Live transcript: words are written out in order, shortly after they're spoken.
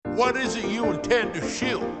what is it you intend to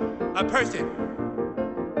shoot? A person.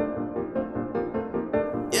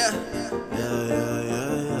 Yeah.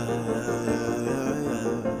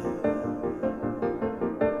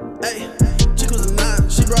 Hey, chick was a 9,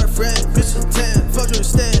 she brought a friend. Bitch was a 10, fuck her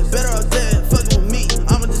instead. Better off dead, fucking with me.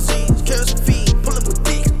 I'm a disease, carrots and feed. Pull up with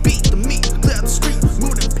dicks, beat the meat. Clear out the street,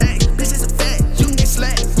 move the pack. Bitch, it's a fact. You can get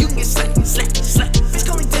slapped, you can get slapped. Bitch,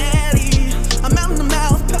 call me daddy. I'm out in the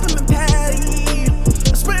mouth, peppermint patty.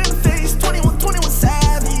 I spray in the face, 21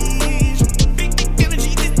 savage. Big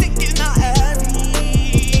energy, this dick is not average.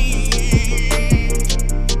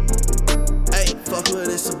 Hey, fuck what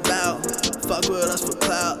it's about. Fuck with us for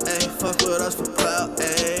clout, ayy. Fuck with us for clout,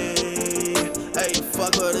 ayy. Ayy,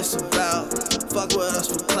 fuck what it's about. Fuck with us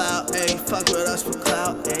for clout, ayy. Fuck with us for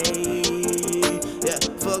clout, ayy. Yeah,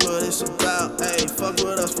 fuck what it's about, ayy. Fuck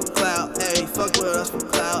with us for clout, ayy. Fuck with us for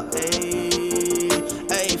clout, ayy.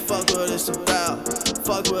 Ayy, fuck what it's about.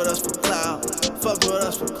 Fuck with us for clout. Fuck with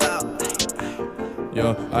us for clout, ayy.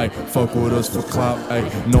 Yeah, ayy, fuck with us for clout, ayy.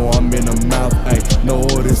 Know I'm in the mouth, ayy. Know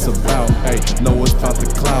what it's about, ayy. Know it's about the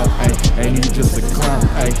clout, ayy. Ain't he just a clown,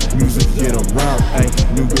 ayy. Music get around, ayy.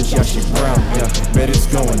 New bitch, yeah, she brown, yeah. Bet it's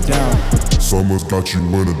going down. Summer's got you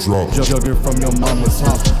in a drop. Jugging from your mama's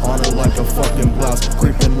house. On her like a fucking blouse.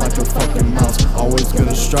 Creeping like a fucking mouse. Always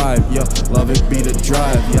gonna strive, yeah. Love it be the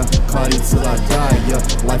drive, yeah. Cloudy till I die, yeah.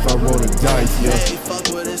 Life I roll the dice, yeah.